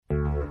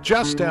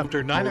Just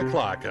after 9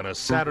 o'clock on a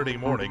Saturday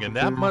morning, and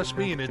that must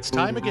mean it's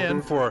time again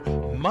for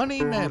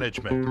Money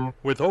Management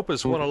with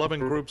Opus 111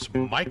 Group's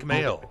Mike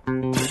Mayo.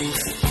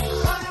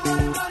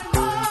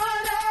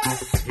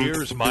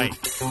 Here's Mike.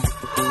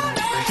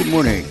 Good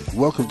morning.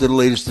 Welcome to the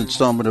latest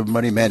installment of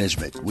Money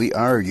Management. We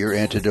are your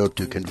antidote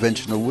to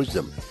conventional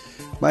wisdom.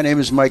 My name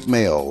is Mike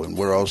Mayo, and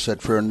we're all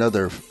set for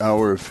another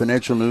hour of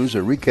financial news, a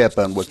recap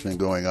on what's been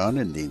going on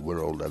in the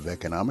world of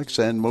economics,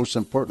 and most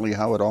importantly,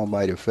 how it all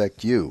might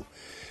affect you.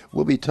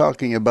 We'll be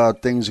talking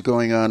about things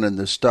going on in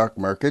the stock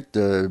market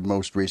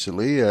most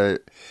recently.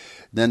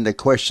 Then the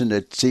question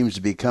that seems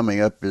to be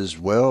coming up is,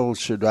 well,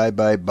 should I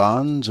buy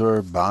bonds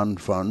or bond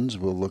funds?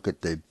 We'll look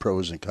at the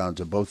pros and cons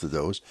of both of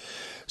those.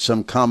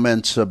 Some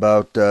comments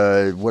about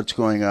what's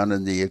going on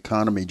in the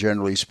economy,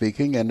 generally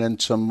speaking, and then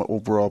some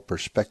overall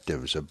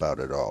perspectives about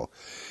it all.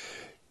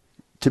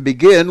 To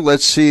begin,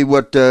 let's see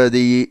what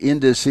the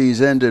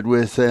indices ended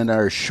with in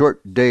our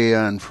short day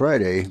on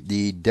Friday.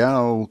 The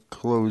Dow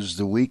closed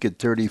the week at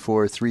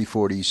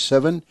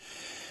 34,347.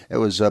 It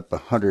was up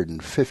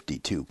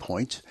 152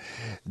 points.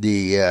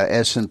 The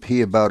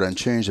S&P about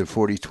unchanged at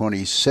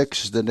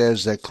 4026. The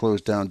Nasdaq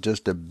closed down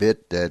just a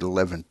bit at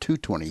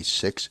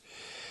 11,226.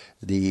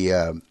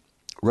 The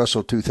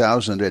Russell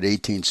 2000 at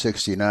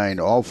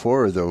 1869. All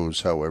four of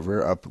those,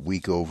 however, up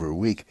week over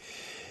week.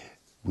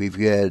 We've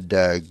had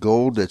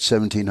gold at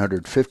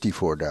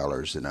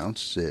 $1,754 an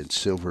ounce, and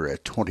silver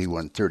at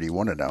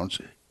 $21.31 an ounce.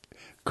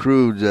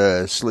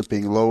 Crude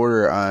slipping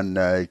lower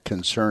on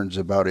concerns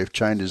about if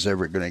China's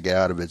ever going to get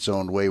out of its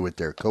own way with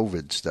their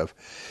COVID stuff.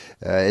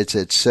 It's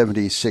at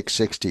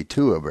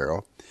 $76.62 a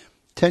barrel.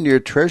 10-year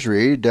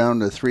Treasury down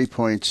to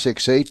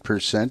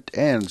 3.68%,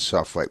 and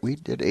soft white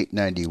wheat at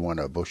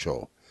 $8.91 a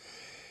bushel.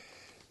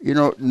 You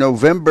know,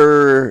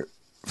 November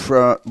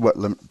let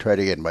me try it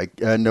again, Mike.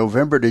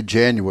 November to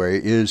January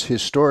is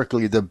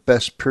historically the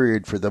best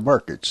period for the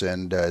markets,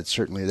 and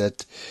certainly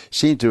that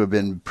seemed to have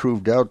been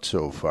proved out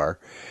so far.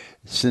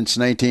 Since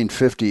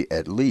 1950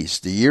 at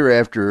least, the year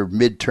after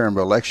midterm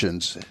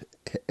elections,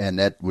 and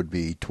that would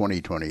be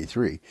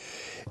 2023,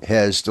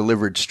 has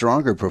delivered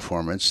stronger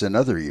performance than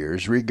other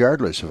years,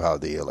 regardless of how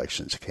the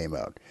elections came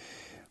out.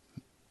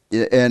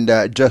 And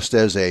just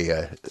as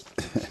a,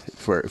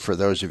 for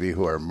those of you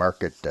who are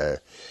market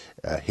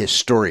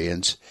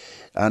historians,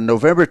 on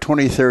November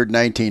 23rd,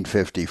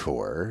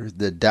 1954,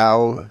 the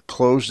Dow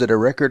closed at a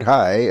record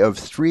high of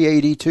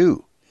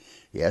 382.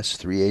 Yes,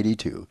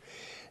 382.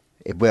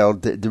 Well,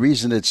 the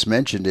reason it's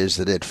mentioned is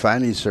that it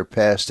finally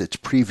surpassed its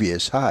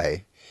previous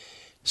high,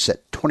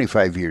 set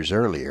 25 years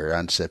earlier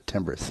on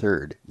September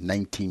 3rd,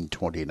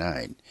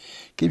 1929.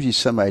 Gives you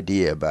some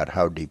idea about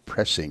how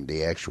depressing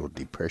the actual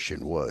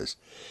depression was.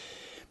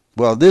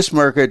 Well, this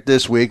market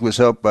this week was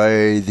helped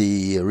by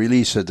the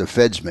release of the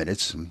Fed's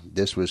minutes.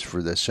 This was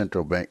for the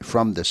central bank,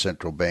 from the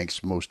central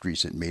bank's most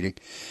recent meeting.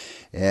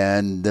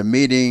 And the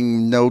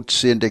meeting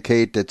notes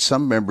indicate that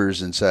some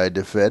members inside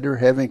the Fed are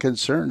having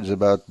concerns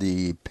about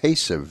the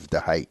pace of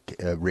the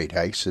rate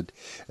hikes,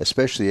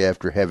 especially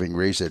after having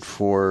raised it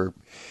 4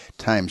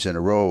 times in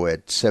a row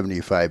at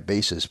 75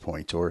 basis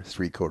points, or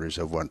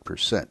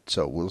 0.75%.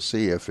 So we'll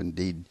see if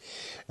indeed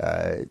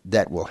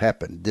that will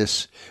happen.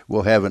 This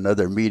will have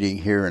another meeting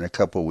here in a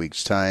couple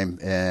weeks' time,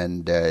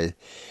 and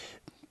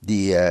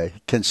the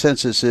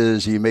consensus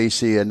is you may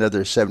see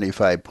another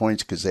 75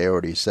 points because they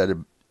already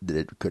said that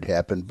it could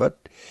happen.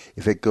 But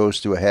if it goes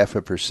to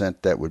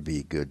 0.5%, that would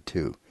be good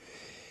too.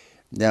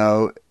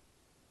 Now,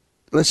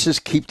 let's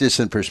just keep this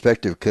in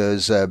perspective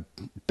because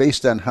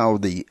based on how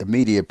the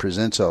media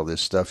presents all this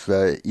stuff,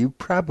 you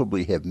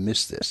probably have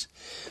missed this.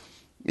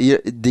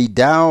 The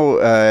Dow,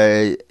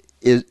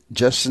 is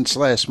just since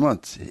last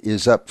month,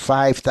 is up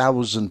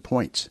 5,000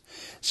 points.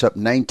 It's up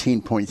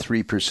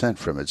 19.3%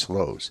 from its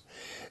lows.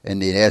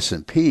 And the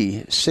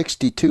S&P,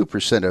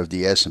 62% of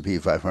the S&P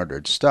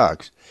 500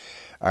 stocks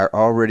are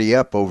already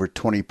up over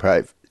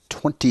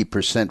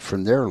 20%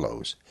 from their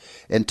lows.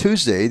 And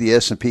Tuesday, the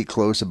S&P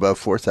closed above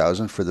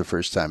 4,000 for the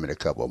first time in a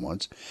couple of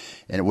months,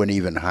 and it went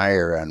even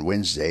higher on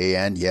Wednesday,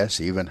 and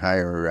yes, even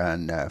higher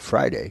on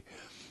Friday.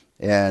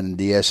 And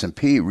the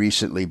S&P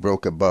recently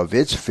broke above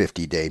its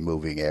 50-day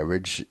moving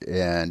average,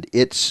 and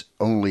it's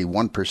only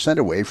 1%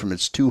 away from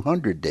its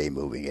 200-day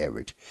moving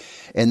average.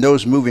 And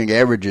those moving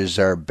averages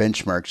are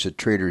benchmarks that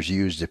traders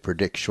use to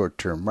predict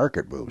short-term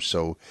market moves,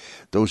 so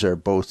those are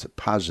both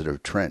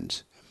positive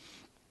trends.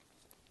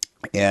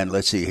 And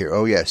let's see here.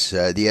 Oh, yes,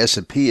 the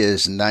S&P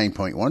is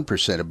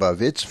 9.1%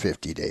 above its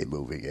 50-day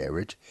moving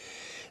average.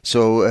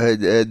 So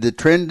the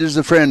trend is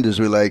the friend, as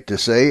we like to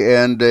say,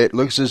 and it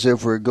looks as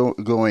if we're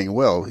going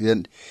well.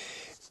 And,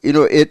 you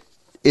know,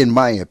 in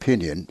my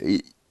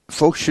opinion,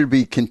 folks should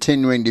be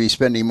continuing to be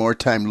spending more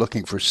time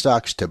looking for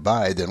stocks to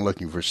buy than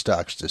looking for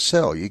stocks to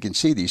sell. You can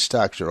see these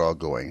stocks are all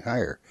going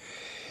higher.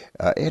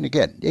 And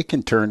again, it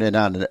can turn in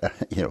on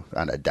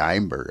a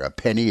dime or a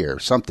penny or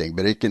something,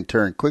 but it can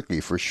turn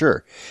quickly for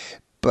sure.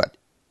 But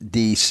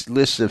the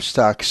list of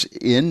stocks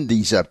in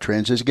these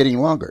uptrends is getting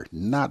longer,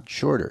 not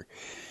shorter.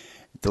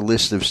 The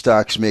list of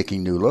stocks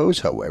making new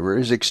lows, however,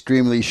 is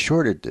extremely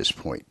short at this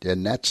point,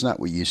 and that's not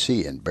what you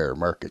see in bear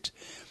markets.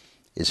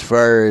 As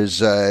far as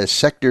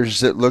sectors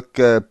that look,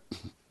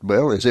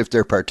 as if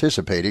they're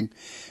participating,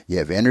 you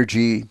have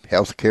energy,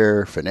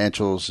 healthcare,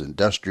 financials,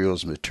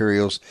 industrials,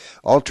 materials,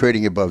 all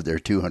trading above their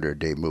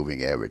 200-day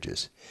moving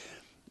averages.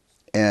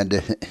 And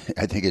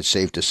I think it's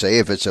safe to say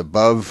if it's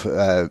above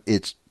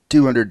its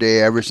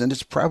 200-day average, then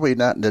it's probably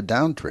not in a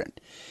downtrend.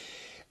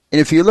 And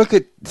if you look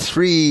at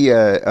three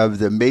of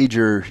the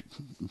major,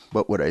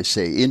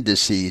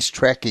 indices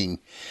tracking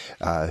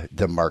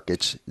the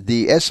markets,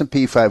 the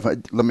S&P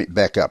 500, let me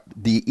back up,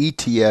 the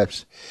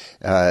ETFs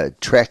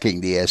tracking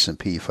the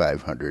S&P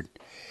 500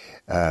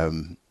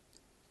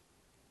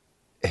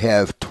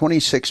 have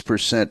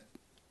 26%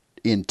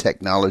 in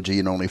technology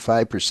and only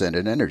 5%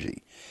 in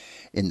energy.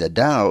 In the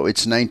Dow,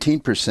 it's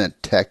 19%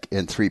 tech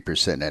and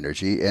 3%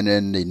 energy, and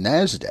in the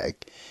NASDAQ,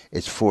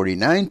 it's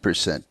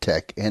 49%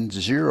 tech and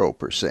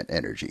 0%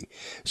 energy.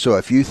 So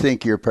if you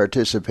think you're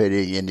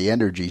participating in the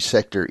energy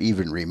sector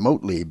even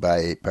remotely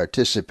by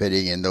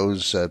participating in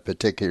those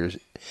particular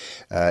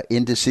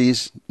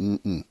indices,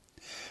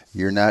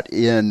 you're not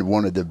in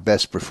one of the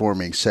best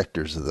performing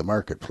sectors of the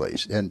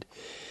marketplace. And,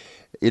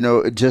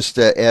 just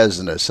as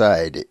an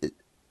aside,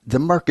 the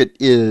market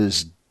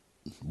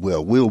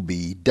will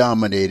be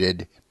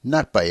dominated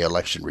not by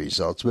election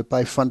results, but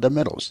by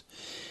fundamentals.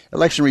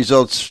 Election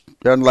results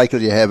are unlikely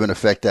to have an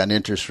effect on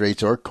interest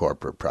rates or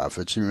corporate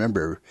profits.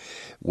 Remember,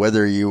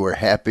 whether you were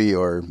happy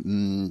or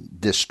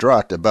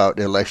distraught about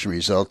election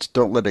results,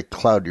 don't let it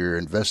cloud your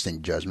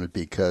investing judgment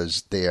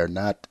because they are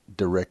not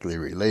directly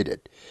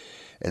related.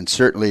 And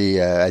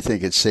certainly, I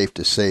think it's safe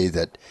to say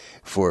that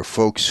for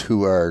folks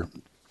who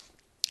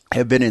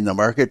have been in the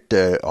market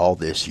all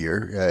this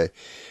year,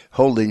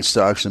 holding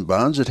stocks and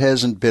bonds, it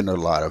hasn't been a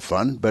lot of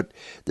fun, but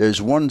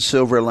there's one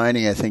silver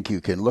lining I think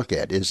you can look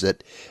at is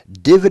that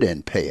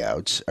dividend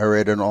payouts are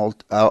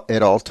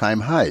at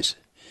all-time highs.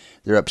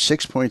 They're up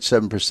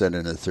 6.7%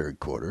 in the third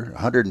quarter,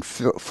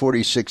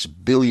 $146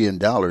 billion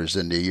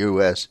in the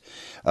U.S.,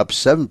 up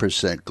 7%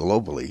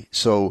 globally.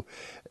 So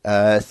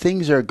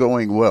things are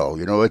going well.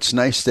 It's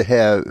nice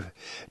to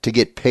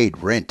get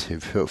paid rent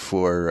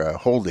for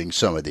holding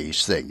some of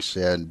these things.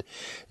 And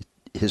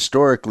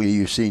historically,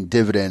 you've seen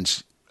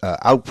dividends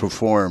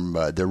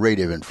outperform the rate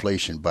of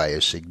inflation by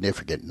a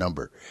significant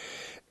number.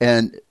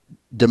 And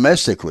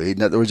domestically,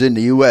 in other words, in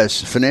the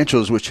U.S.,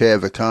 financials, which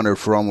have accounted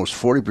for almost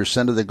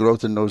 40% of the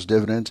growth in those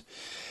dividends,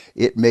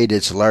 it made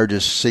its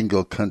largest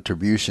single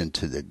contribution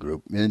to the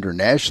group.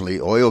 Internationally,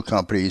 oil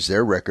companies,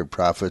 their record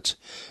profits,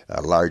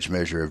 a large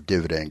measure of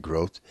dividend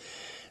growth.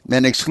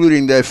 And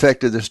excluding the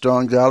effect of the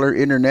strong dollar,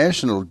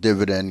 international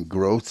dividend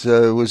growth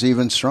was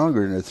even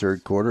stronger in the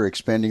third quarter,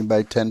 expanding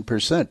by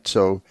 10%.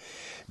 So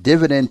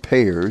dividend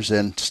payers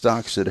and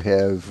stocks that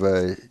have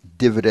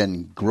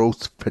dividend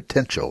growth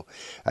potential,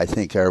 I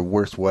think, are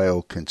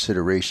worthwhile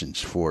considerations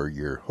for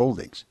your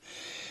holdings.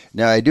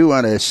 Now, I do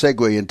want to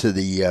segue into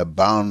the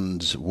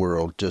bonds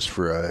world just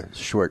for a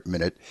short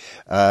minute.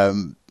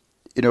 I'm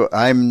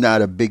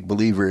not a big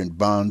believer in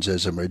bonds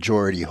as a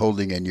majority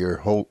holding in your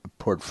whole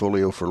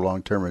portfolio for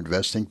long-term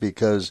investing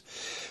because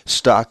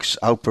stocks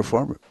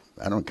outperform them.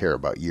 I don't care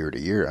about year to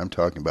year. I'm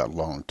talking about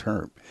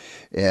long-term.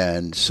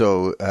 And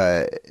so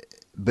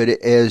but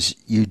as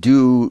you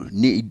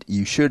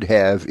should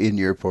have in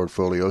your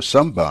portfolio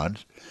some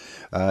bonds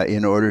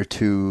in order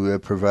to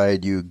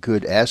provide you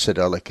good asset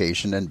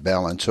allocation and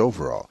balance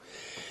overall.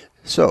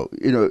 So,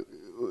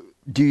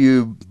 do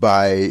you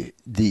buy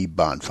the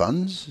bond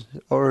funds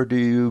or do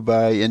you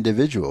buy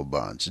individual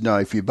bonds? Now,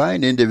 if you buy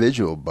an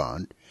individual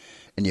bond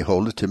and you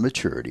hold it to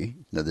maturity,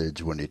 in other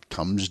words, when it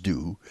comes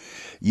due,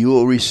 you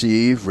will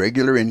receive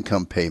regular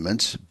income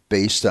payments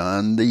based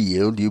on the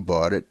yield you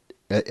bought it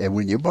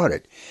when you bought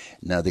it.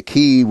 Now, the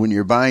key when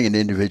you're buying an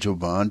individual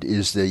bond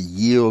is the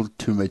yield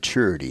to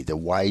maturity, the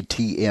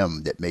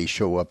YTM that may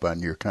show up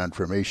on your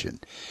confirmation.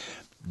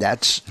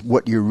 That's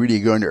what you're really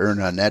going to earn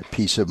on that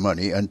piece of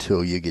money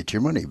until you get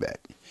your money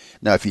back.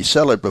 Now, if you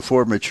sell it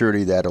before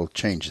maturity, that'll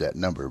change that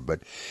number.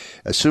 But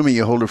assuming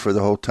you hold it for the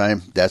whole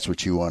time, that's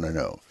what you want to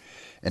know.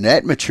 And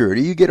at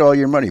maturity, you get all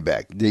your money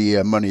back,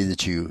 the money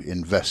that you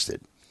invested.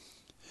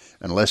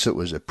 Unless it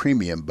was a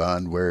premium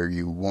bond where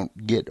you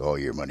won't get all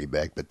your money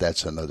back, but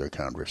that's another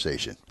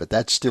conversation. But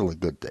that's still a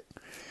good thing.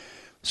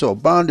 So a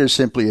bond is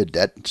simply a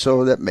debt,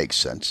 so that makes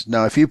sense.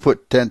 Now, if you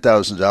put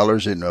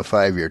 $10,000 in a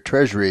 5-year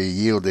treasury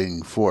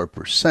yielding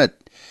 4%,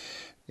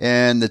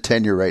 and the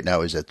 10-year right now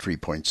is at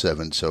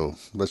 3.7, so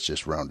let's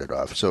just round it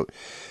off. So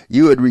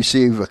you would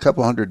receive a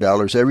couple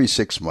 $100 every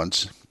 6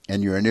 months,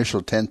 and your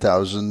initial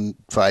 $10,000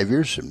 5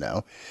 years from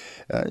now.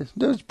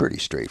 That's pretty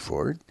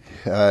straightforward.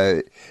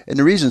 And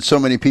the reason so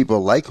many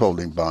people like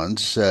holding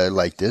bonds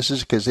like this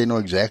is because they know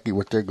exactly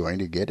what they're going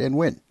to get and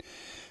when.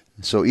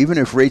 So even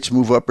if rates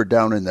move up or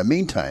down in the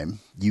meantime,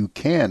 you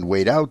can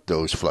wait out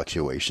those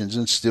fluctuations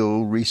and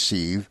still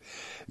receive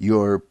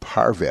your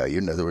par value,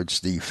 in other words,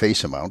 the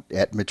face amount,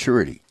 at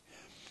maturity.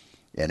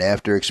 And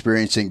after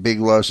experiencing big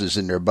losses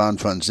in their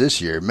bond funds this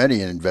year,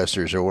 many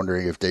investors are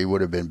wondering if they would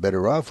have been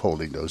better off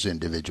holding those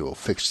individual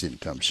fixed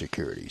income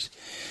securities.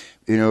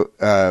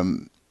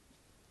 Again,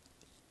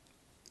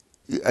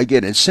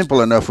 it's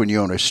simple enough when you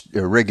own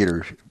a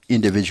regular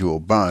individual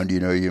bond.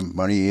 You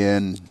money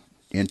in,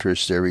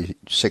 interest every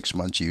 6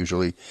 months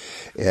usually,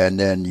 and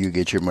then you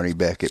get your money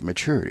back at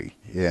maturity.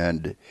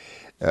 And,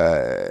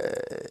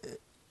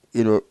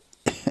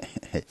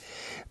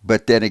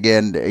 but then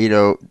again,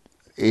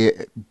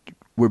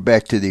 we're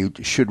back to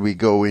should we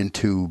go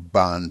into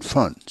bond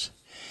funds?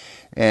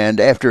 And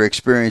after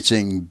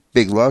experiencing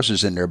big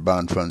losses in their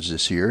bond funds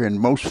this year, and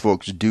most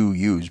folks do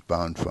use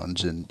bond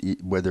funds, and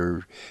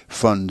whether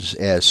funds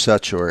as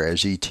such or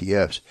as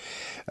ETFs,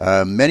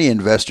 many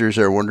investors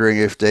are wondering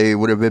if they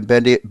would have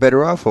been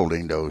better off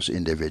holding those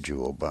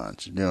individual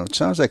bonds. It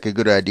sounds like a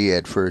good idea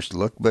at first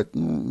look, but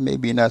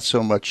maybe not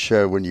so much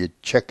when you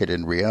check it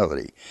in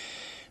reality.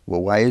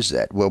 Well, why is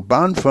that? Well,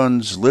 bond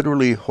funds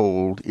literally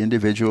hold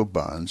individual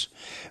bonds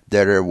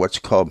that are what's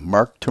called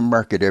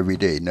mark-to-market every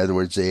day. In other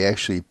words, they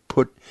actually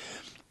put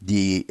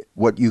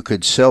what you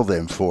could sell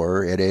them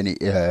for at any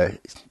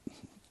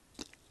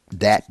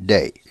that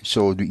day.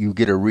 So you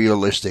get a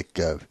realistic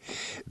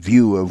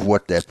view of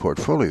what that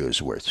portfolio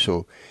is worth.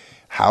 So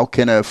how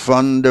can a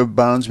fund of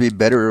bonds be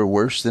better or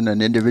worse than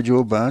an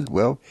individual bond?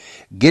 Well,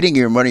 getting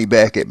your money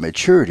back at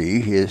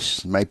maturity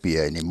might be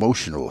an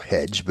emotional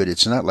hedge, but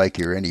it's not like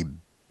you're any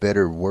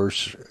better,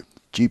 worse,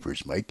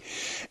 jeepers, Mike,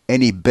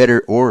 any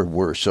better or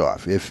worse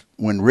off.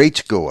 When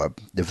rates go up,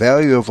 the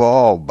value of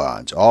all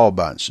bonds,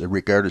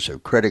 regardless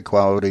of credit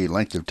quality,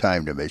 length of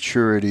time to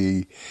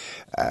maturity,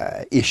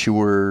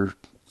 issuer,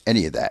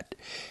 any of that,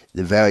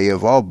 the value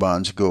of all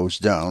bonds goes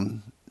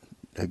down,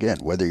 again,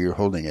 whether you're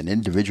holding an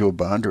individual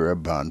bond or a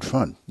bond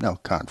fund. Now,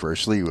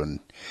 conversely, when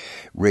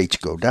rates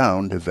go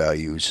down, the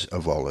values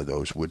of all of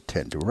those would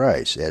tend to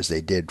rise, as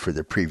they did for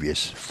the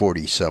previous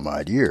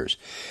 40-some-odd years.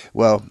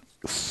 Well,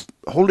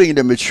 holding it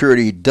to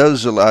maturity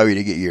does allow you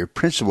to get your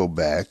principal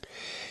back.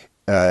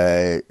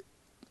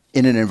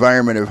 In an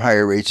environment of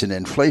higher rates and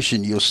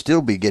inflation, you'll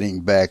still be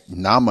getting back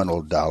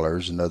nominal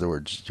dollars, in other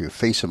words, your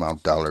face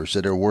amount dollars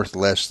that are worth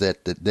less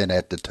than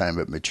at the time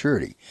of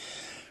maturity.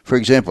 For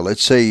example,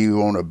 let's say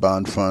you own a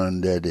bond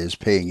fund that is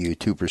paying you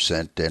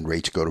 2% and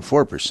rates go to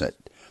 4%.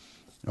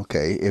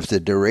 Okay, if the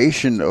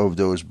duration of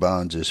those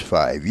bonds is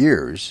 5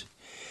 years,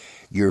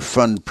 your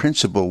fund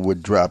principal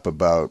would drop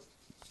about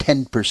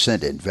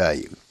 10% in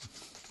value.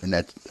 And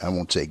that, I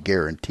won't say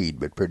guaranteed,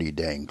 but pretty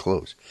dang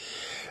close.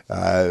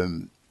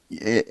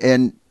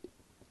 And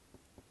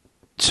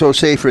so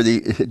say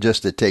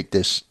just to take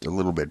this a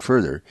little bit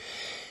further,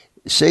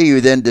 say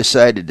you then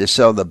decided to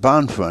sell the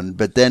bond fund,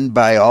 but then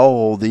buy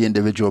all the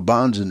individual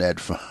bonds in that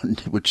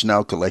fund, which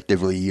now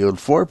collectively yield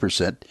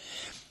 4%,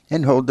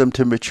 and hold them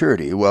to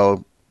maturity.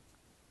 Well,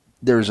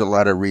 there's a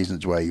lot of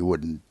reasons why you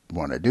wouldn't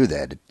want to do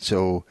that.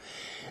 So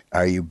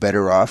are you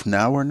better off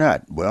now or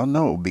not? Well,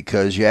 no,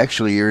 because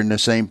you're in the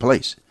same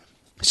place.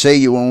 Say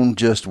you own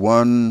just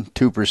 2%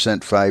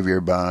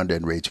 5-year bond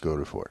and rates go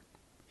to 4.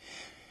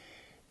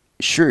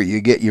 Sure,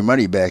 you get your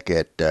money back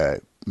at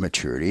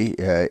maturity,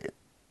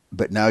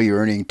 but now you're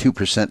earning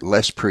 2%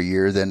 less per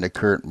year than the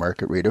current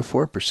market rate of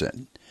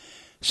 4%.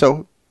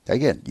 So,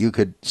 again, you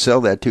could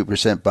sell that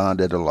 2% bond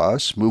at a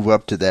loss, move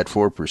up to that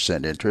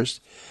 4%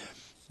 interest,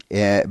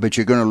 but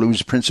you're going to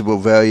lose principal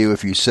value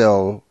if you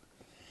sell,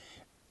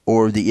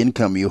 or the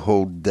income you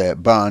hold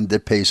that bond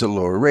that pays a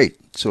lower rate.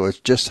 So it's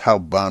just how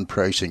bond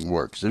pricing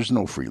works. There's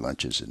no free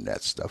lunches in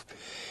that stuff.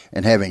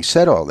 And having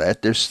said all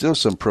that, there's still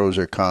some pros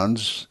or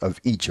cons of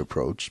each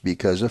approach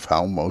because of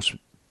how most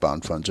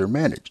bond funds are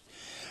managed.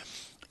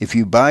 If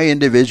you buy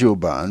individual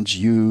bonds,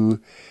 it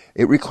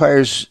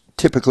requires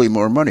typically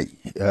more money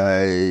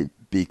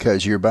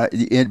because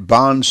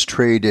bonds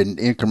trade in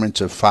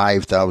increments of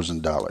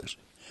 $5,000.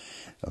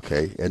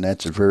 Okay, and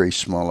that's a very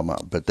small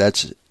amount. But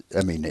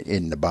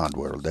in the bond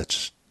world,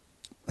 that's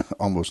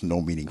almost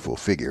no meaningful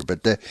figure,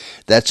 but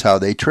that's how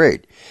they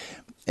trade.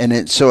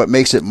 And so it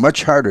makes it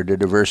much harder to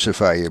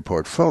diversify your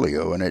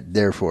portfolio, and it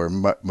therefore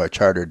much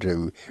harder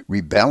to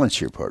rebalance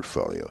your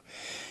portfolio.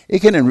 It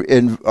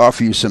can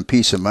offer you some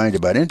peace of mind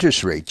about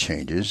interest rate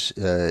changes,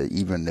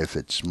 even if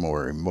it's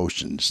more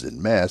emotions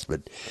than math,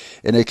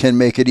 and it can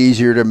make it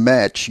easier to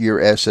match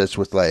your assets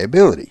with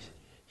liabilities.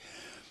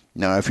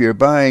 Now, if you're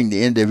buying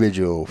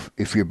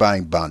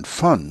bond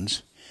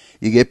funds,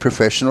 you get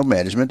professional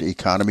management,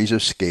 economies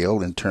of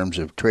scale in terms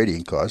of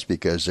trading costs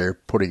because they're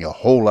putting a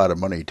whole lot of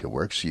money to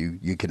work. So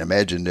you can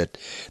imagine that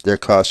their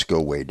costs go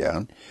way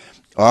down.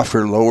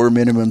 Offer lower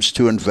minimums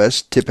to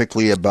invest.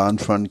 Typically, a bond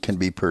fund can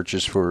be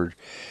purchased for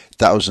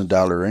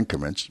 $1,000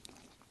 increments.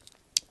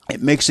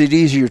 It makes it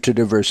easier to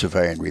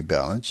diversify and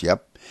rebalance.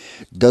 Yep.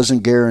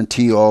 Doesn't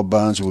guarantee all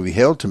bonds will be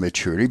held to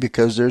maturity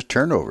because there's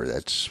turnover.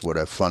 That's what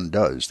a fund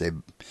does.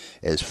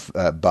 As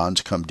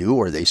bonds come due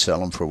or they sell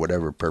them for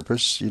whatever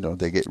purpose,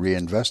 they get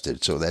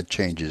reinvested. So that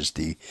changes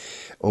the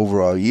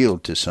overall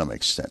yield to some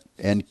extent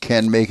and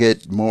can make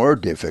it more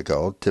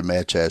difficult to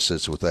match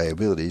assets with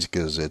liabilities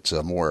because it's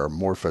a more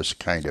amorphous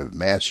kind of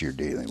mass you're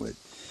dealing with.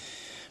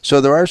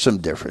 So there are some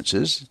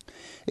differences.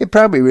 It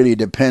probably really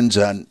depends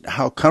on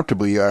how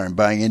comfortable you are in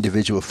buying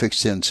individual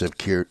fixed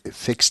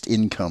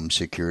income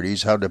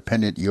securities, how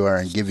dependent you are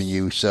on giving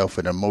yourself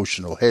an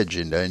emotional hedge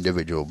into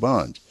individual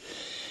bonds.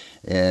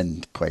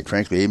 And quite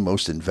frankly,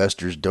 most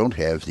investors don't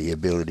have the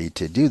ability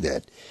to do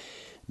that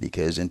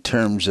because in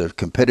terms of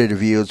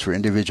competitive yields for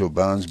individual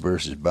bonds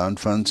versus bond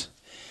funds,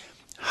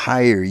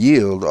 higher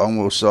yield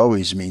almost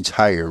always means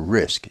higher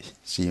risk.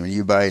 See, when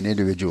you buy an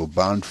individual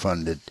bond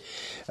fund that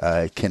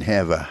can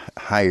have a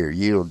higher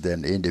yield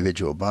than the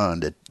individual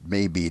bond, it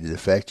may be the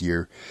fact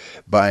you're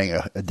buying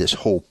this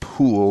whole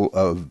pool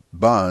of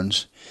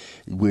bonds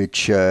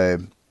which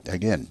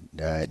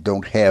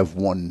don't have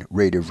one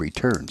rate of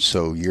return.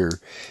 So your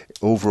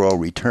overall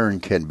return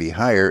can be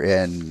higher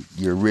and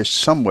your risk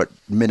somewhat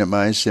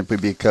minimized simply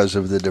because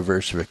of the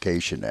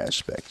diversification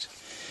aspect.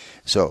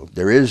 So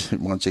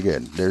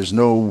there's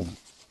no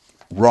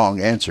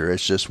wrong answer.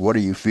 It's just what do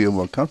you feel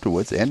more comfortable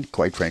with and,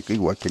 quite frankly,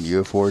 what can you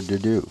afford to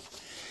do?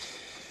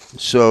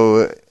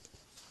 So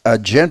a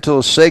gentle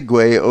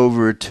segue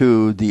over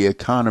to the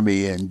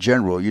economy in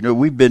general.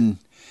 We've been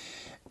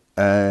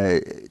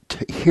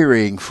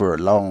hearing for a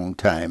long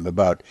time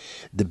about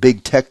the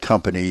big tech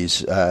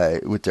companies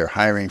with their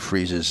hiring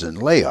freezes and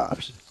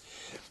layoffs.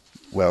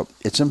 Well,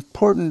 it's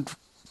important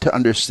to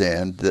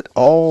understand that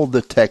all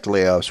the tech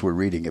layoffs we're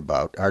reading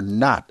about are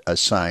not a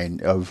sign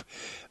of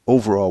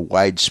overall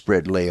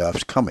widespread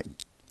layoffs coming.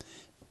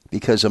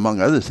 Because,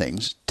 among other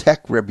things,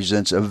 tech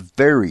represents a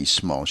very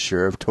small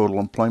share of total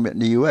employment in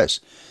the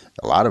U.S.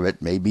 A lot of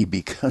it may be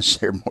because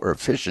they're more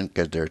efficient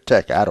because they're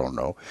tech, I don't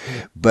know.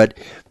 But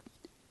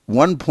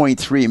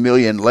 1.3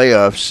 million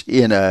layoffs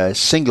in a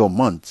single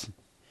month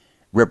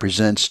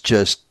represents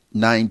just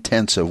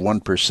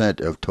 0.9%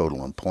 of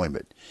total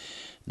employment.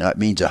 Now, it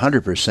means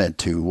 100%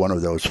 to one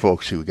of those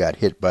folks who got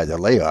hit by the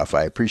layoff.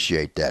 I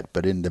appreciate that.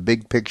 But in the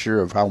big picture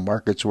of how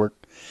markets work,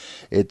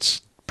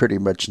 it's pretty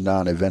much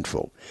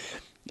non-eventful.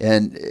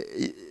 And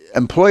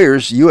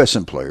U.S.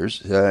 employers,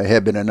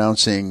 have been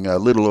announcing a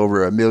little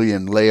over 1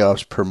 million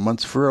layoffs per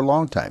month for a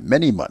long time,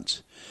 many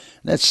months.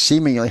 That's a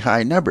seemingly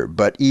high number,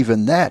 but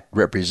even that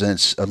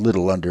represents a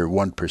little under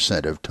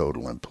 1% of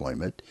total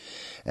employment.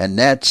 And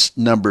that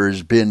number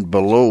has been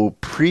below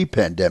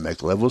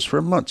pre-pandemic levels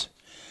for months.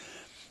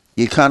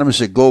 The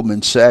economists at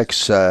Goldman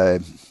Sachs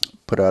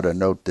put out a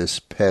note this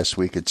past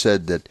week. It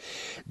said that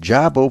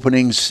job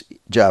openings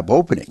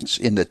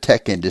in the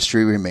tech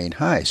industry remain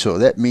high. So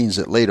that means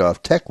that laid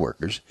off tech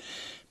workers,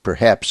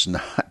 perhaps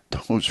not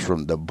those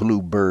from the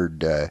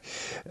Bluebird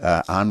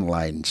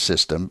online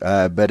system,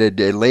 but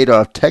laid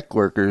off tech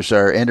workers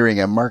are entering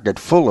a market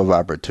full of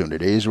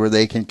opportunities where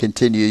they can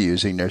continue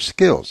using their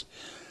skills.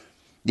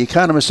 The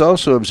economists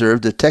also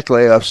observed that tech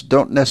layoffs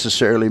don't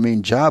necessarily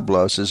mean job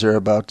losses are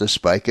about to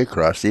spike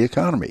across the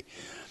economy.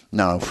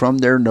 Now, from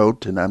their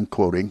note, and I'm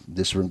quoting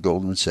this from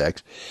Goldman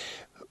Sachs,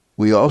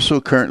 we also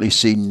currently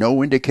see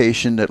no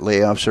indication that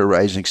layoffs are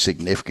rising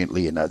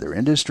significantly in other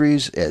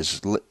industries,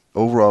 as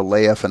overall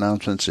layoff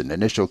announcements and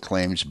initial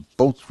claims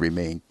both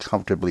remain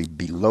comfortably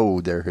below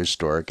their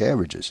historic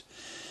averages.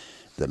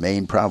 The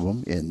main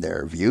problem, in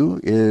their view,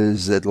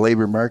 is that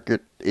labor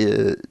market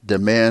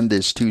demand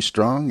is too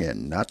strong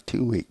and not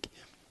too weak.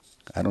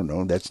 I don't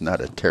know, that's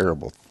not a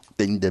terrible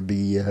thing to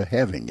be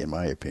having, in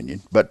my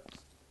opinion, but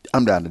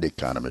I'm not an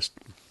economist.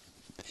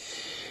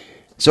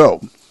 So,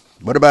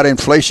 what about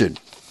inflation?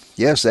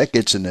 Yes, that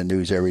gets in the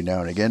news every now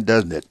and again,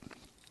 doesn't it?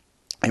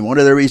 And one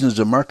of the reasons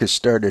the markets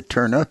started to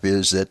turn up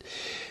is that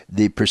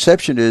the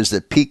perception is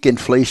that peak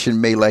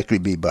inflation may likely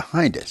be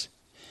behind us.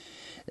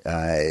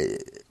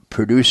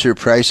 Producer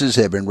prices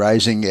have been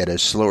rising at a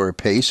slower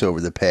pace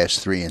over the past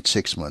 3 and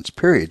 6 months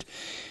period.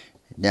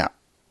 Now,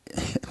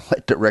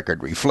 let the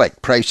record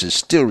reflect, prices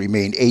still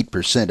remain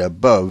 8%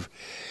 above,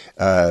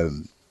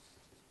 remain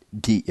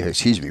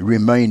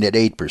at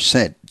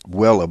 8%,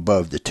 well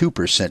above the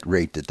 2%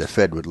 rate that the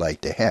Fed would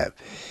like to have.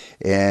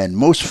 And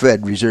most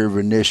Fed Reserve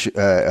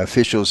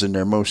officials in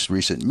their most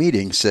recent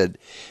meeting said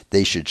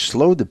they should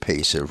slow the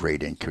pace of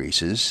rate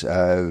increases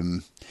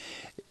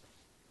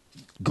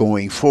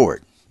going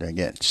forward.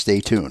 Again, stay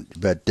tuned.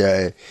 But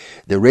the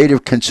rate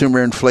of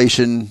consumer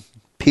inflation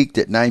peaked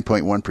at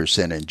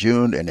 9.1% in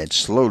June and had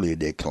slowly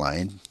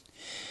declined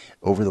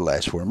over the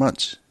last 4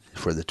 months.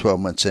 For the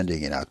 12 months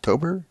ending in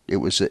October, it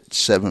was at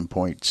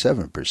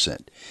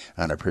 7.7%.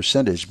 On a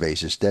percentage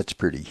basis, that's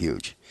pretty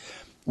huge.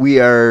 We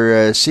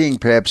are seeing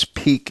perhaps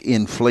peak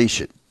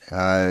inflation.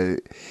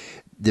 The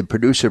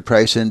producer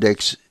price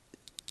index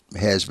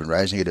has been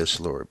rising at a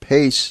slower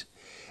pace.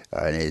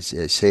 And as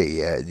I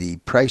say, the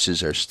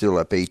prices are still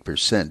up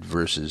 8%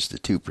 versus the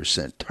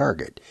 2%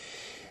 target.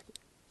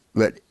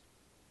 But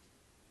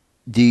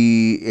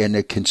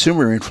the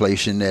consumer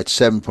inflation at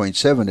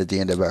 7.7 at the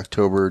end of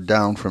October,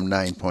 down from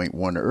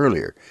 9.1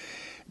 earlier.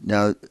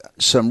 Now,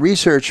 some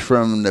research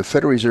from the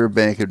Federal Reserve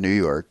Bank of New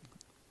York,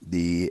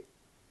 the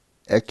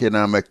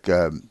Economic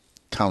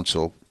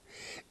Council,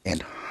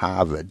 and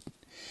Harvard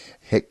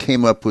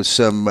came up with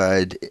some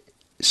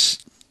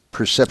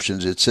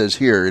perceptions. It says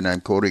here, and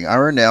I'm quoting,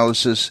 our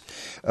analysis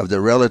of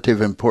the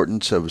relative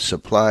importance of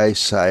supply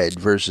side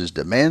versus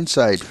demand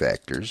side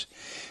factors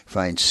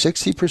finds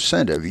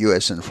 60% of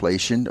U.S.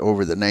 inflation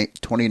over the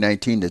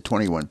 2019 to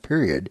 21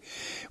 period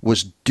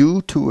was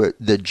due to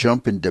the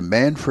jump in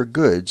demand for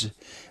goods,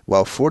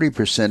 while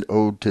 40%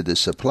 owed to the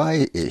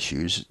supply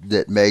issues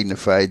that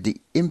magnified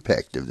the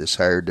impact of this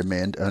higher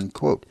demand,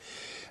 unquote.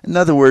 In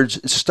other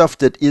words, stuff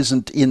that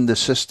isn't in the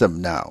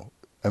system now.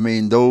 I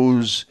mean,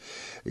 those,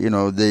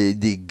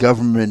 the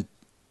government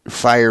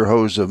fire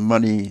hose of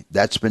money,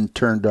 that's been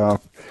turned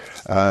off.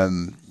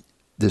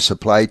 The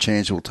supply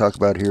chains we'll talk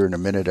about here in a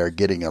minute are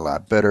getting a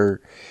lot better.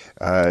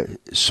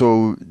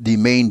 So the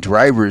main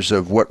drivers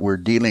of what we're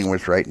dealing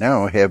with right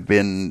now have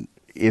been,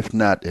 if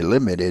not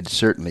eliminated,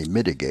 certainly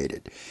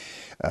mitigated.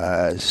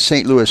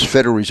 St. Louis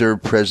Federal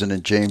Reserve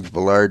President James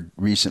Bullard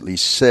recently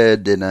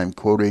said, and I'm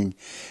quoting,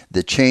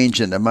 the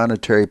change in the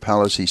monetary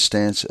policy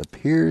stance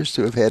appears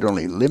to have had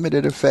only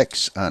limited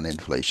effects on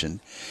inflation,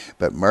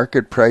 but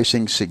market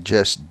pricing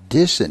suggests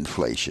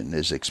disinflation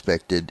is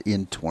expected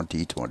in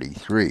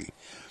 2023.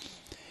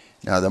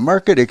 Now, the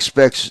market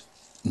expects,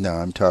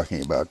 I'm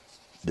talking about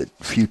the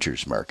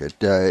futures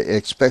market,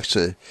 expects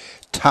a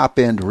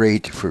top-end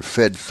rate for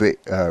Fed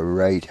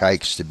rate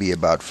hikes to be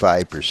about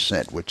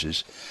 5%, which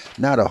is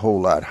not a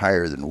whole lot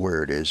higher than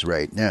where it is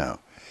right now.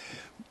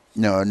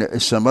 Now,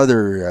 some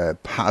other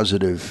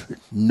positive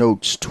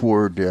notes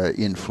toward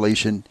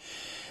inflation.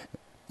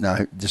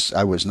 Now,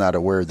 I was not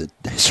aware that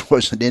this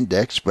was an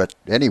index, but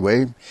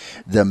anyway,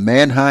 the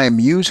Manheim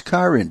Used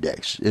Car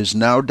Index is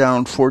now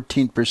down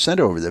 14%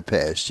 over the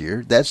past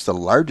year. That's the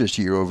largest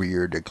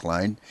year-over-year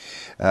decline,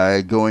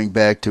 going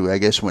back to, I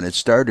guess, when it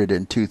started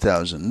in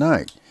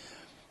 2009.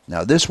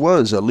 Now, this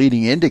was a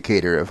leading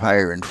indicator of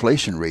higher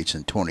inflation rates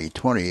in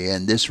 2020,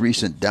 and this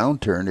recent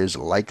downturn is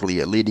likely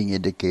a leading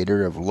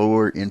indicator of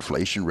lower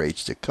inflation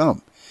rates to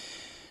come.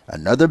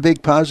 Another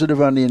big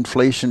positive on the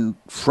inflation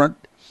front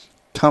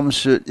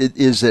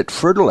is that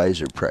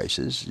fertilizer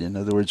prices, in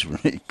other words,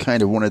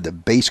 kind of one of the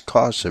base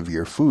costs of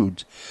your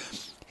foods,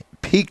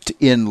 peaked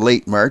in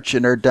late March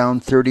and are down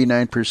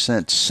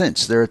 39%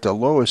 since. They're at the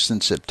lowest in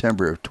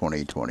September of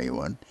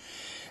 2021.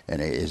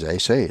 And as I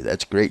say,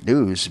 that's great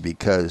news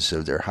because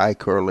of their high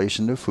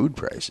correlation to food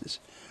prices.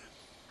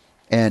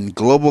 And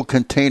global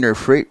container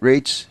freight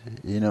rates,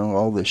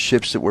 all the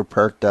ships that were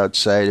parked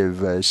outside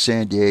of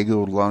San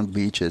Diego, Long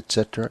Beach,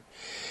 etc.,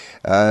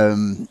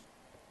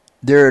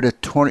 they're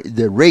at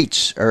the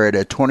rates are at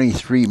a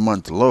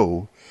 23-month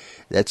low.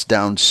 That's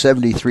down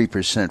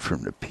 73%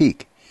 from the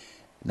peak.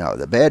 Now,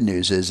 the bad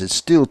news is it's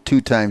still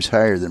 2 times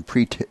higher than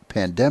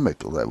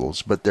pre-pandemic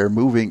levels, but they're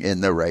moving in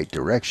the right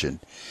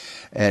direction.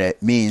 And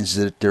it means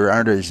that there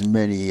aren't as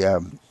many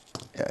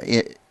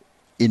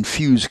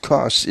infused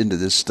costs into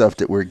this stuff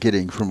that we're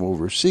getting from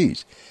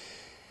overseas.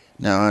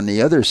 Now, on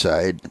the other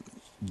side,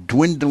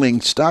 dwindling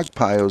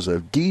stockpiles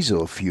of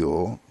diesel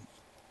fuel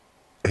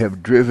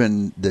have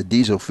driven the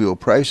diesel fuel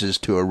prices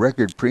to a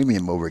record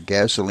premium over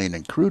gasoline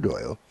and crude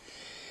oil,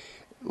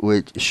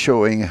 which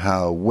showing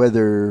how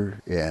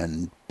weather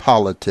and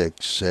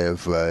politics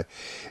have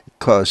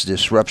caused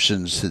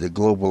disruptions to the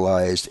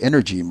globalized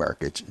energy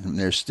markets, and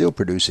they're still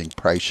producing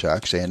price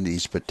shocks and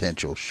these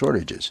potential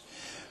shortages.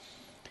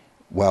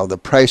 While the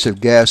price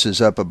of gas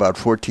is up about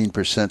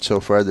 14%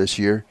 so far this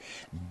year,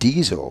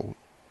 diesel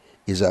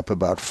is up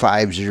about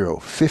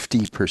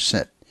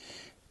 50%.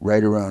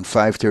 Right around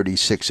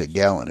 $5.36 a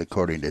gallon,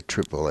 according to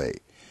AAA.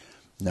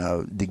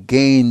 Now, the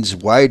gains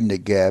widen the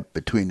gap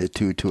between the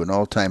two to an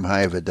all-time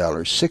high of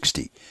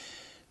 $1.60.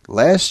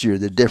 Last year,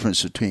 the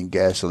difference between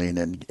gasoline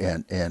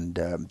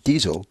and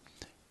diesel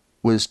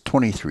was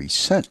 23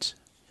 cents.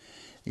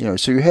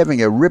 So you're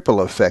having a ripple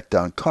effect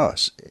on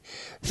costs.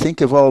 Think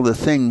of all the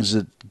things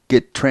that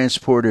get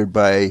transported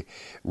by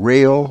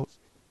rail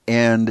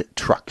and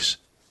trucks.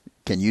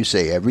 Can you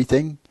say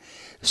everything?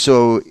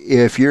 So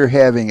if you're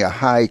having a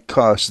high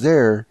cost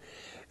there,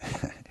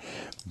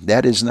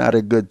 that is not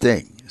a good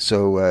thing.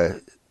 So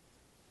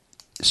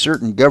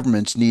certain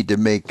governments need to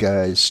make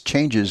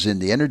changes in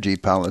the energy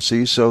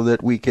policy so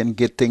that we can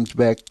get things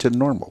back to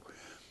normal.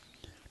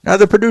 Now,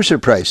 the Producer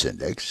Price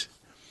Index,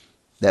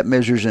 that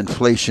measures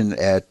inflation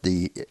at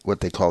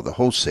what they call the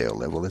wholesale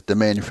level, at the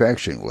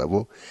manufacturing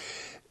level,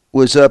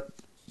 was up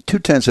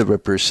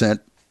 0.2%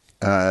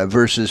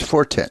 versus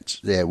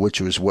 0.4,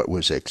 which was what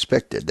was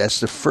expected.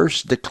 That's the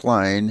first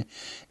decline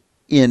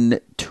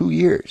in 2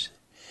 years.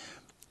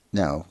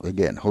 Now,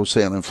 again,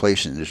 wholesale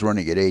inflation is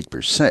running at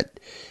 8%,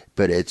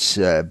 but it's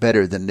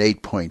better than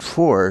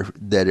 8.4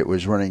 that it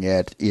was running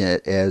at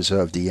as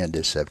of the end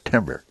of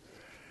September.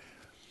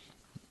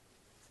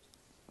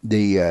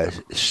 The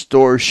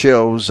store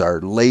shelves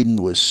are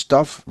laden with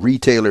stuff.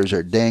 Retailers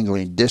are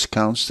dangling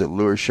discounts to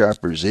lure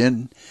shoppers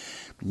in.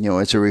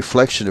 It's a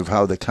reflection of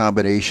how the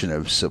combination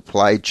of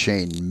supply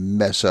chain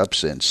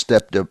mess-ups and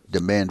stepped-up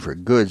demand for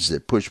goods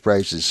that push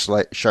prices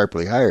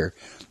sharply higher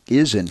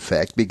is, in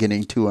fact,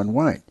 beginning to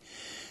unwind.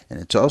 And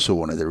it's also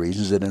one of the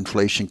reasons that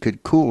inflation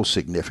could cool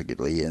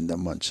significantly in the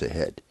months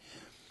ahead.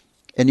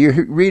 And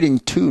you're reading,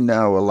 too,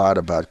 now a lot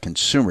about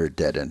consumer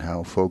debt and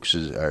how folks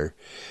are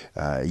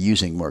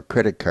using more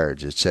credit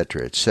cards, et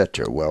cetera, et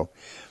cetera. Well,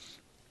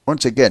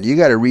 once again, you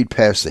got to read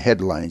past the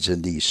headlines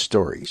in these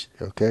stories,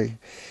 okay?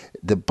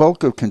 The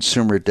bulk of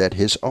consumer debt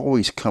has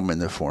always come in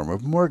the form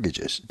of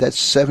mortgages. That's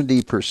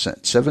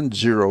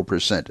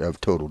 70% of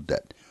total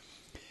debt.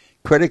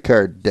 Credit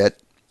card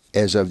debt,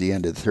 as of the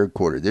end of the third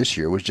quarter this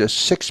year, was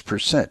just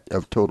 6%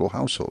 of total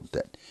household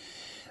debt.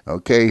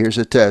 Okay, here's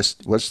a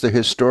test. What's the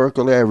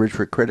historical average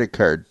for credit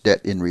card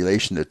debt in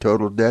relation to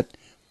total debt?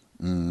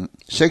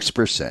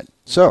 6%.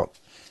 So,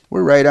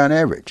 we're right on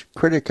average.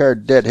 Credit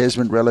card debt has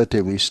been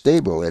relatively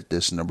stable at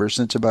this number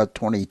since about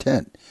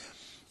 2010.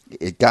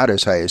 It got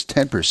as high as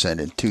 10%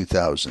 in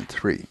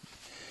 2003.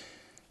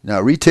 Now,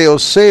 retail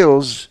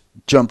sales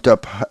jumped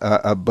up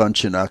a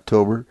bunch in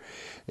October.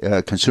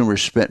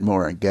 Consumers spent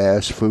more on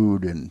gas,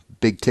 food, and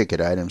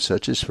big-ticket items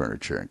such as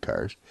furniture and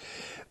cars.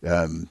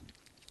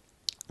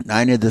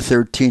 9 of the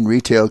 13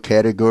 retail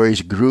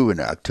categories grew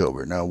in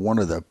October. Now, one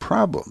of the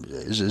problems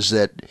is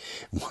that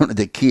one of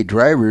the key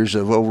drivers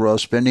of overall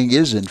spending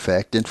is, in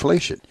fact,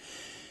 inflation.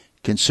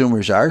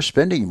 Consumers are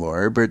spending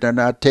more, but they're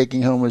not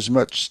taking home as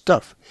much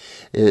stuff.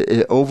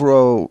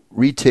 Overall,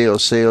 retail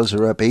sales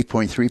are up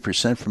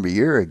 8.3% from a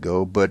year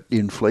ago, but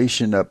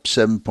inflation up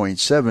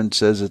 7.7%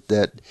 says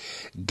that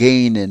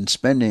gain in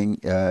spending,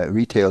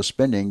 retail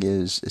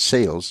spending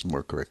sales,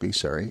 more correctly,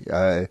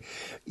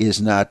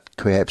 is not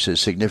perhaps as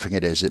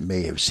significant as it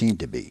may have seemed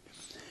to be.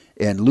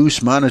 And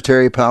loose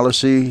monetary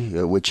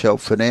policy, which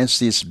helped finance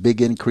this big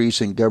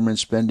increase in government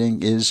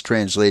spending, is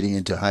translating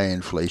into high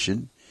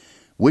inflation,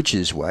 which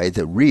is why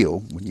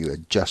when you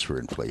adjust for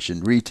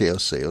inflation, retail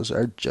sales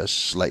are just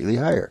slightly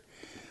higher.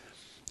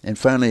 And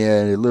finally,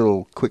 a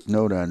little quick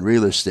note on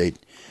real estate.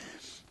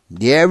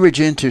 The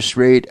average interest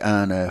rate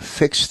on a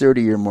fixed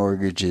 30-year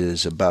mortgage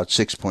is about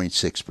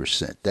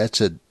 6.6%. That's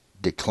a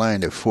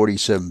decline of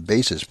 47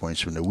 basis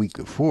points from the week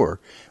before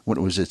when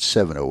it was at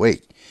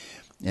 7.08.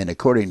 And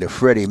according to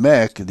Freddie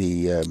Mac,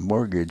 the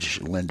mortgage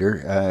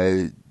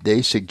lender,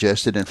 they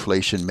suggested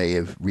inflation may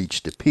have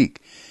reached a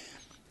peak.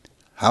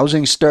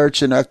 Housing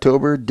starts in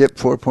October dipped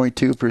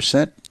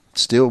 4.2%,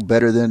 still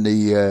better than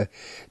to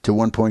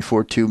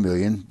 1.42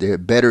 million. They're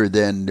better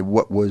than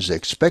what was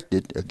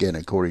expected, again,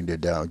 according to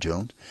Dow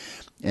Jones.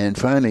 And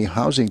finally,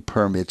 housing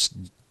permits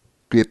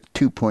dipped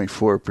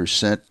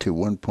 2.4% to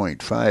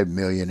 1.5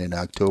 million in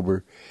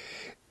October,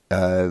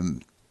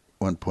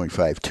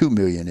 1.52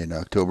 million in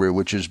October,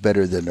 which is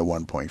better than the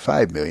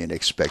 1.5 million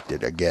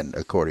expected, again,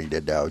 according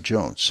to Dow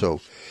Jones. So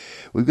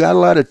we've got a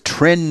lot of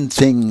trend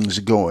things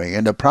going,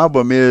 and the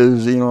problem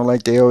is,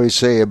 like they always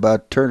say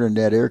about turning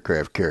that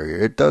aircraft carrier,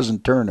 it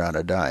doesn't turn on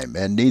a dime,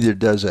 and neither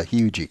does a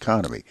huge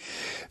economy.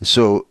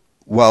 So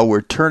while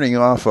we're turning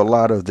off a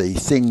lot of the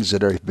things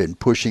that have been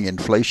pushing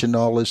inflation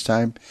all this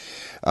time,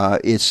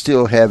 it's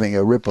still having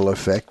a ripple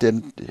effect,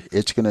 and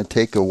it's going to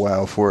take a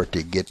while for it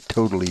to get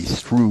totally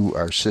through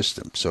our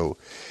system. So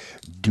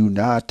do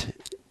not,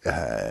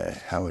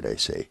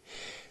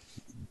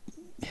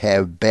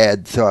 have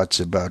bad thoughts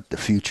about the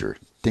future.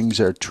 Things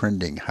are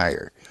trending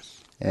higher.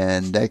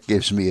 And that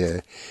gives me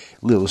a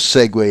little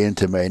segue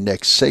into my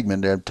next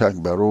segment. I'm talking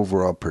about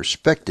overall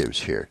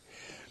perspectives here.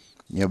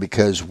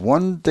 Because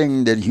one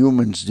thing that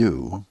humans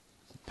do,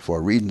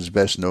 for reasons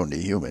best known to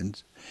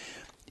humans,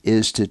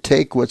 is to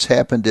take what's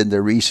happened in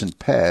the recent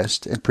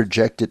past and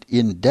project it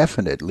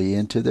indefinitely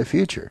into the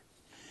future.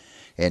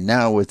 And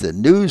now with the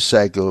news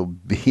cycle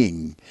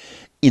being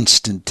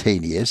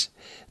instantaneous,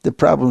 the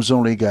problem's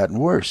only gotten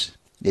worse.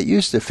 It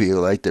used to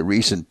feel like the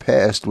recent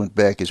past went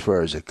back as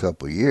far as a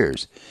couple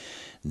years.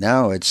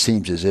 Now it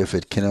seems as if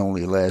it can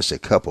only last a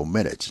couple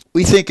minutes.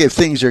 We think if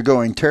things are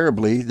going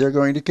terribly, they're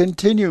going to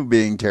continue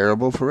being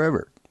terrible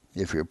forever.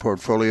 If your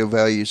portfolio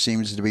value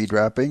seems to be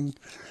dropping,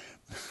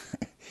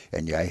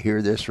 and I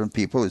hear this from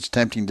people, it's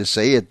tempting to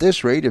say, at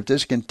this rate, if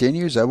this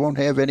continues, I won't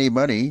have any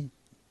money,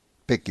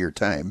 pick your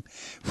time,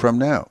 from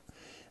now.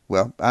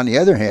 Well, on the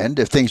other hand,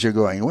 if things are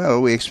going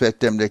well, we expect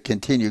them to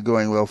continue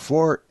going well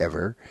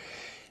forever.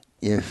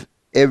 And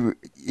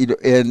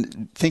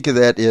think of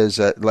that as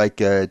like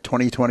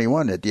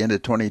 2021. At the end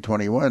of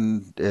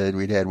 2021,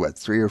 we'd had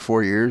 3 or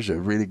 4 years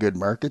of really good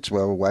markets.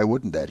 Well, why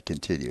wouldn't that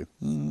continue?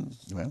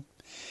 Well,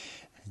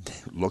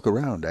 look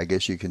around. I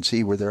guess you can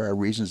see where there are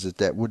reasons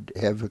that would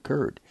have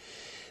occurred.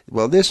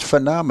 Well, this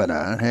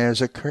phenomenon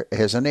has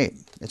a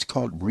name. It's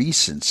called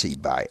recency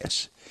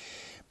bias,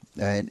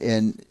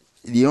 and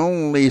the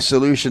only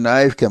solution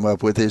I've come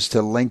up with is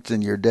to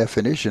lengthen your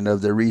definition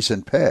of the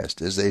recent past.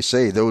 As they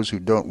say, those who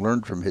don't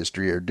learn from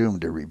history are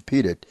doomed to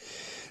repeat it.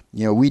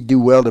 We do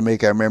well to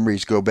make our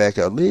memories go back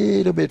a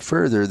little bit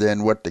further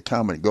than what the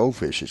common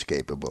goldfish is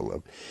capable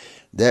of.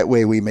 That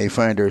way we may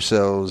find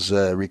ourselves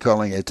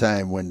recalling a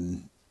time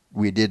when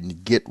we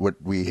didn't get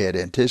what we had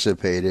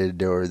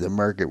anticipated, or the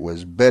market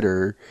was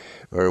better,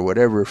 or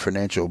whatever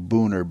financial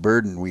boon or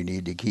burden we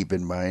need to keep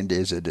in mind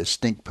is a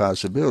distinct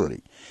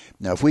possibility.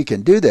 Now, if we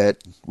can do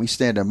that, we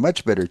stand a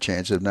much better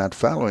chance of not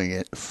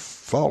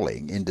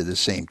falling into the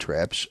same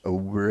traps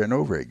over and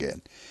over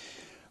again.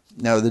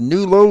 Now, the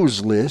new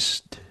lows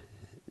list,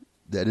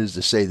 that is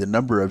to say the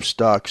number of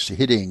stocks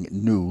hitting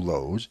new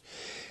lows,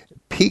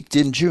 peaked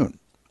in June.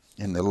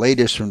 And the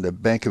latest from the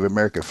Bank of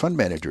America Fund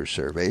Manager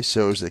survey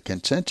shows the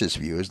consensus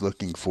view is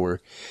looking for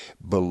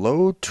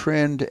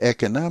below-trend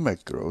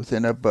economic growth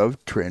and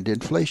above-trend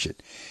inflation.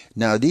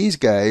 Now, these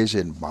guys,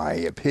 in my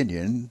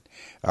opinion,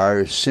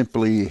 are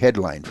simply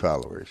headline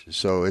followers.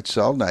 So it's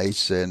all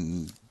nice,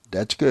 and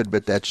that's good,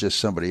 but that's just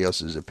somebody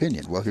else's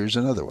opinion. Well, here's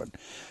another one.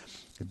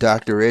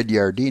 Dr. Ed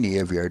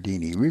Yardeni of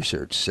Yardeni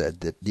Research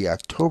said that the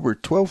October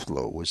 12th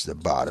low was the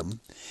bottom,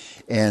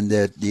 and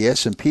that the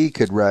S&P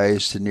could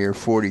rise to near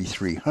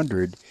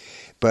 4,300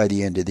 by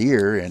the end of the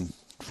year. And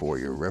for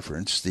your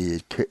reference,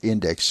 the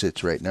index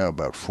sits right now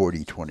about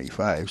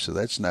 40.25, so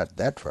that's not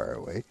that far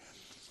away.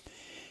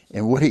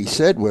 And what he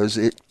said was,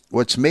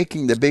 what's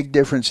making the big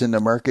difference in the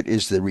market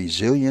is the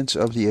resilience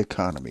of the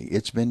economy.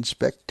 It's been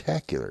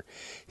spectacular.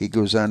 He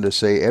goes on to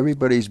say,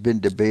 everybody's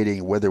been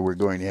debating whether we're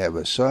going to have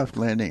a soft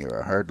landing or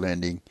a hard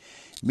landing.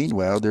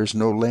 Meanwhile, there's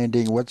no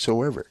landing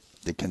whatsoever.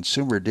 The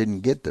consumer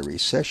didn't get the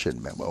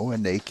recession memo,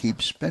 and they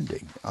keep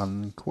spending,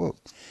 unquote.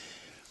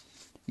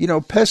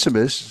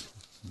 Pessimists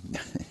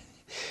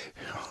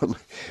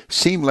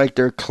seem like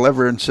they're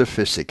clever and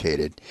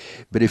sophisticated.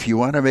 But if you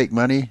want to make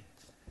money,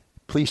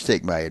 please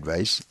take my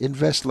advice.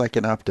 Invest like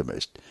an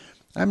optimist.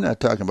 I'm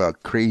not talking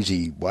about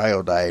crazy,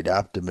 wild-eyed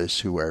optimists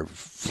who are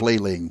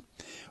flailing,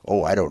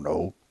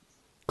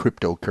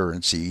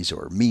 cryptocurrencies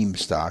or meme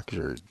stocks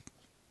or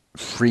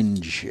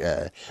fringe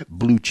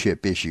blue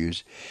chip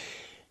issues.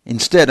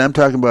 Instead, I'm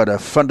talking about a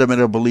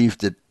fundamental belief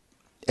that,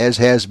 as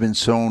has been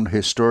shown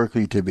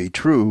historically to be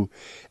true,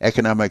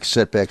 economic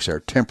setbacks are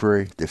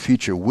temporary. The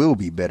future will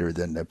be better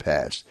than the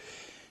past.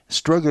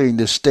 Struggling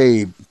to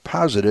stay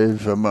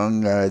positive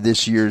among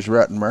this year's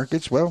rotten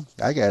markets? Well,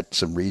 I got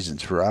some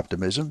reasons for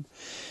optimism.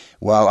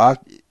 While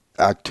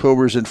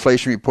October's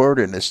inflation report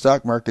and the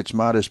stock market's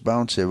modest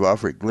bounce have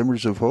offered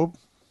glimmers of hope,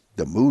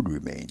 the mood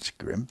remains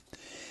grim.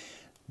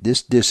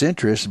 This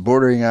disinterest,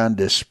 bordering on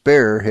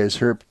despair,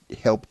 has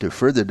helped to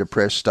further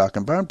depress stock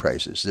and bond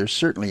prices. There's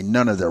certainly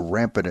none of the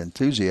rampant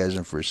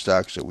enthusiasm for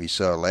stocks that we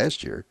saw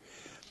last year.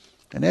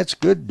 And that's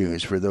good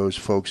news for those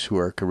folks who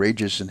are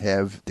courageous and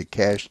have the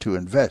cash to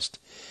invest.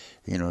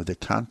 The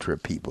contra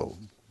people,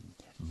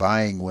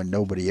 buying when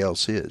nobody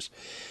else is.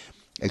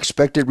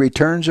 Expected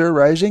returns are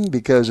rising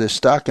because as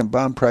stock and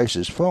bond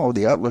prices fall,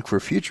 the outlook for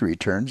future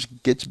returns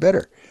gets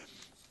better.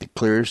 The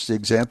clearest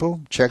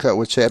example, check out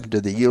what's happened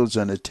to the yields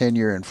on the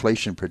 10-year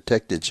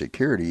inflation-protected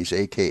securities,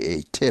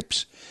 aka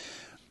TIPS.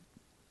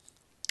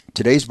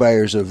 Today's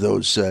buyers of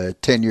those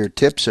 10-year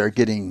TIPS are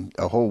getting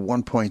a whole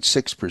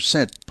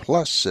 1.6%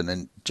 plus an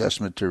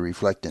adjustment to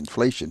reflect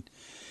inflation.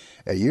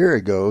 A year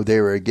ago,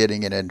 they were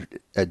getting an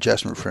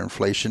adjustment for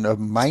inflation of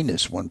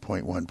minus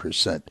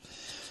 1.1%.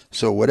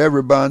 So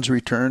whatever bonds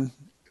return,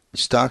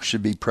 stocks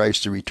should be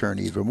priced to return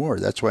even more.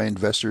 That's why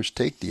investors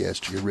take the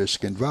extra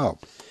risk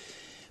involved.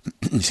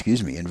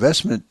 Excuse me.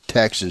 Investment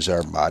taxes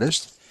are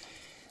modest.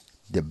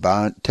 The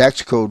bond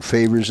tax code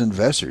favors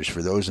investors.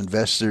 For those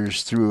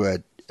investors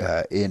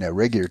in a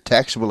regular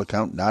taxable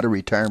account, not a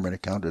retirement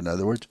account, in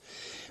other words,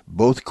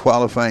 both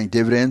qualifying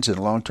dividends and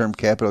long-term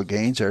capital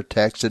gains are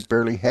taxed at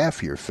barely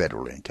half your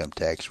federal income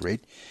tax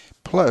rate.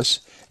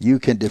 Plus, you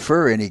can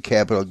defer any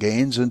capital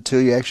gains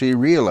until you actually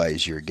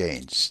realize your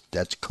gains.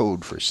 That's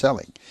code for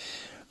selling.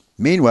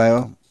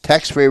 Meanwhile,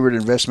 tax-favored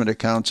investment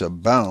accounts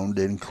abound,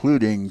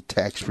 including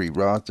tax-free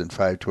Roth and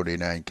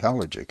 529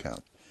 college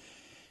accounts.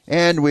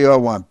 And we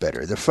all want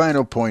better. The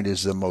final point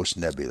is the most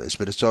nebulous,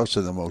 but it's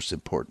also the most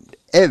important.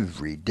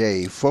 Every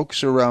day,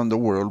 folks around the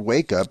world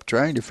wake up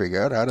trying to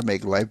figure out how to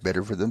make life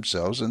better for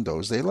themselves and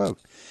those they love.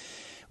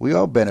 We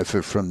all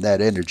benefit from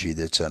that energy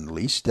that's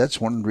unleashed. That's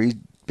one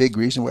big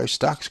reason why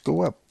stocks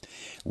go up.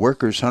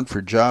 Workers hunt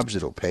for jobs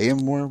that'll pay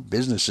them more.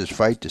 Businesses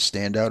fight to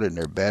stand out in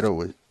their battle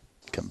with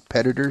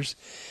competitors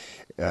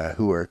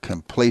who are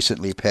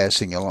complacently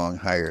passing along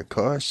higher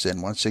costs.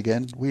 And once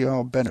again, we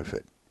all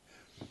benefit.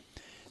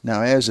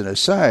 Now, as an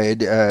aside,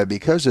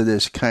 because of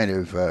this kind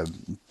of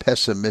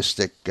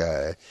pessimistic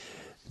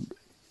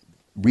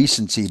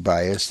recency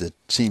bias that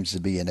seems to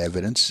be in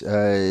evidence,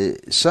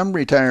 some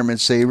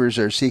retirement savers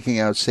are seeking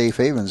out safe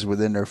havens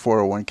within their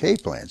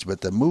 401k plans,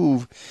 but the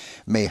move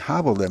may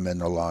hobble them in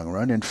the long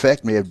run. In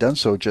fact, may have done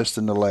so just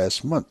in the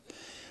last month.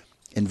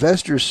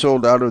 Investors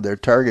sold out of their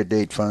target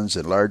date funds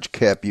and large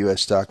cap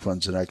U.S. stock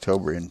funds in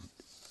October in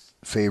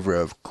favor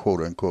of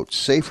quote-unquote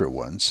safer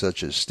ones,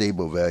 such as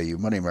stable value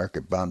money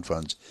market bond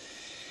funds.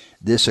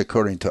 This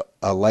according to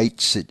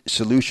Alight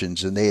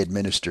Solutions, and they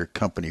administer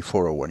company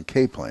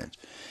 401k plans.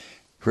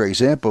 For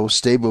example,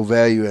 stable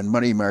value and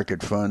money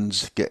market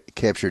funds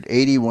captured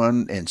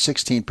 81 and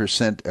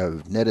 16%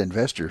 of net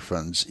investor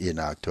funds in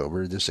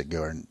October. This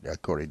again,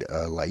 according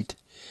to Alight.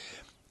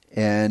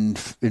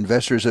 And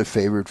investors have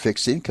favored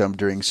fixed income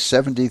during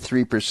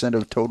 73%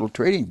 of total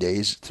trading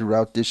days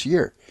throughout this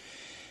year.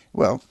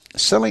 Well,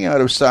 selling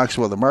out of stocks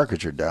while the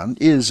markets are down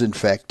is, in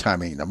fact,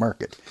 timing the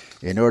market.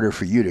 In order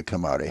for you to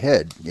come out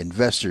ahead,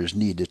 investors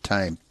need to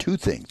time two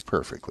things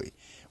perfectly.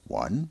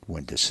 One,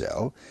 when to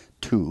sell.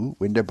 Two,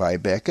 when to buy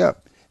back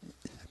up.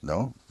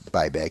 No,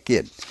 buy back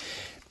in.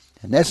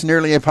 And that's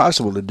nearly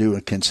impossible to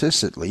do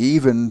consistently,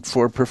 even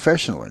for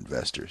professional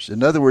investors.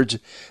 In other words,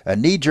 a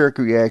knee-jerk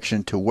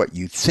reaction to what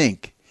you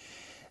think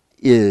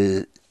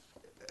is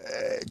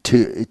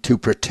to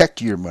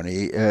protect your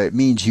money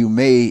means you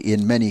may,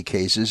 in many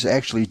cases,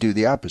 actually do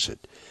the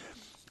opposite,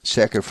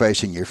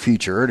 sacrificing your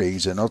future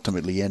earnings and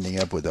ultimately ending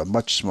up with a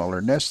much smaller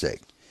nest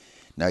egg.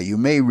 Now, you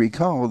may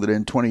recall that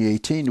in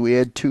 2018 we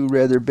had two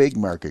rather big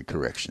market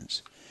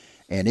corrections.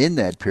 And in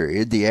that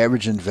period, the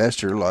average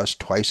investor lost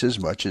twice as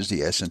much as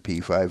the S&P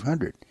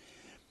 500.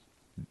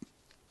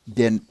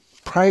 Then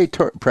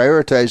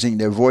prioritizing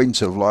the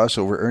avoidance of loss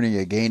over earning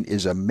a gain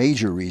is a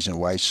major reason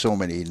why so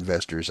many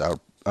investors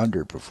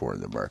underperform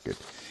the market.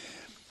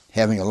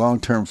 Having a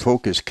long-term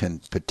focus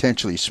can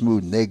potentially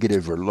smooth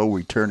negative or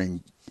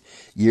low-returning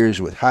years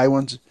with high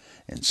ones.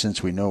 And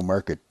since we know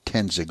market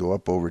tends to go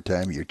up over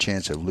time, your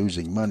chance of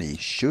losing money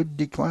should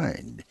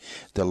decline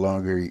the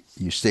longer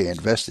you stay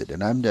invested.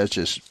 And I'm not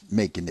just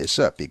making this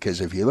up, because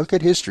if you look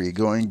at history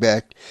going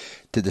back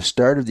to the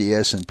start of the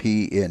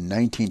S&P in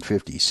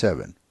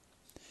 1957,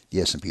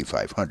 the S&P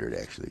 500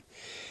 actually,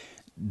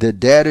 the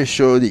data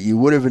show that you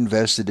would have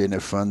invested in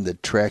a fund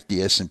that tracked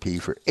the S&P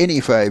for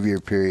any 5-year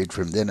period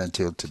from then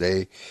until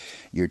today,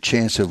 your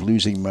chance of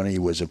losing money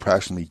was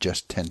approximately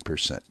just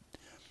 10%.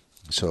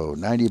 So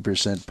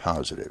 90%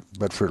 positive.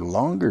 But for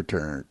longer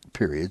term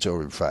periods,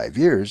 over 5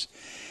 years,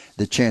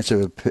 the chance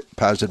of a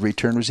positive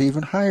return was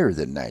even higher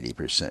than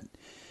 90%.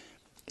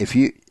 If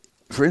you,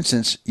 for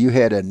instance, you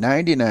had a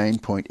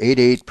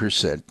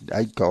 99.88%,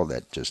 I'd call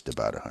that just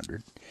about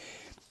 100,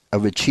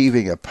 of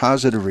achieving a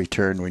positive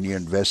return when you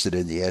invested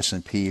in the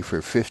S&P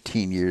for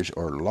 15 years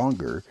or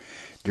longer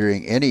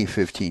during any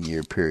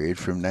 15-year period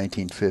from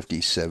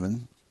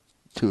 1957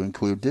 to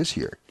include this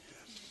year.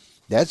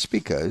 That's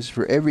because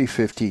for every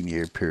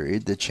 15-year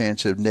period, the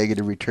chance of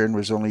negative return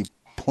was only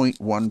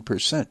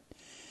 0.1%.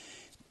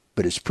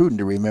 But it's prudent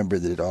to remember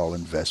that all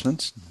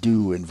investments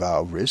do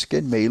involve risk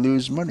and may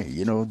lose money.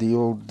 You know, the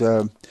old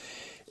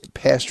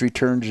past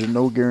returns are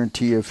no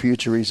guarantee of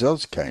future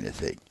results kind of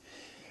thing.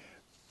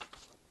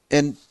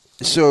 And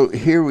so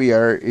here we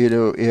are,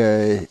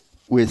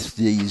 with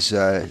these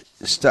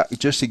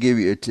just to give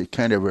you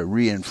kind of a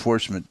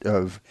reinforcement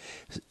of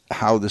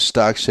how the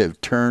stocks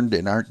have turned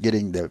and aren't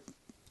getting the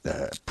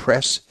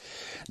press.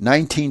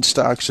 19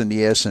 stocks in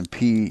the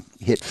S&P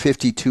hit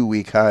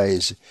 52-week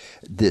highs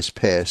this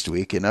past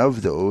week, and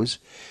of those,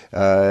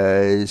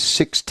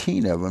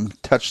 16 of them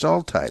touched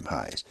all-time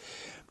highs.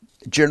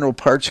 General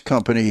Parts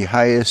Company,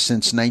 highest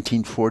since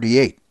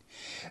 1948.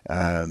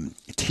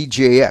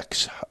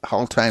 TJX,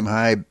 all-time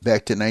high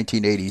back to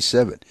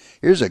 1987.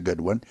 Here's a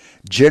good one.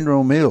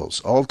 General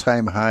Mills,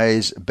 all-time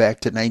highs back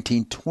to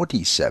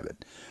 1927.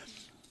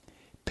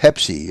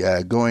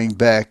 Pepsi, going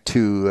back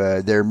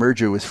to their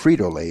merger with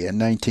Frito-Lay in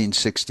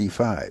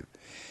 1965.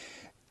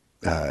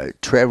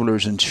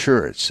 Travelers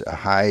Insurance, a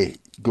high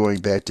going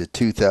back to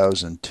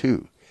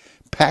 2002.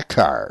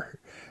 PACCAR,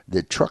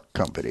 the truck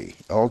company,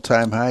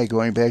 all-time high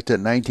going back to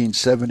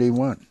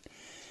 1971.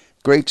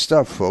 Great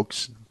stuff,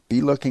 folks.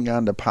 Be looking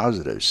on the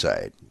positive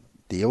side.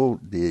 The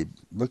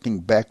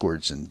looking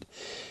backwards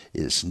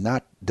is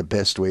not the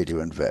best way to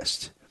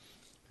invest.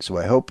 So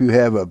I hope you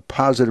have a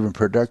positive and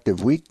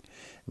productive week.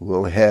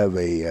 We'll have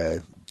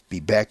be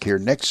back here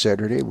next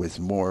Saturday with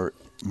more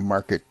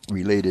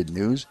market-related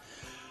news.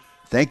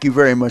 Thank you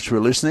very much for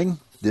listening.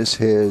 This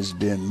has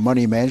been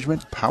Money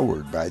Management,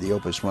 powered by the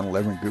Opus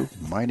 111 Group.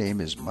 My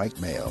name is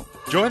Mike Mayo.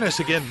 Join us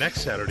again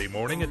next Saturday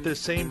morning at this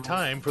same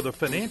time for the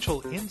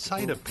financial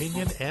insight,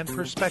 opinion, and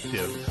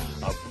perspective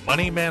of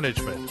Money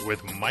Management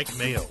with Mike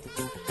Mayo.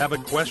 Have a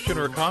question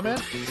or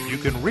comment? You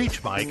can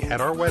reach Mike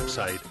at our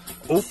website,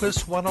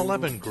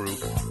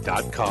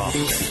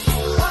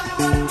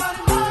 opus111group.com.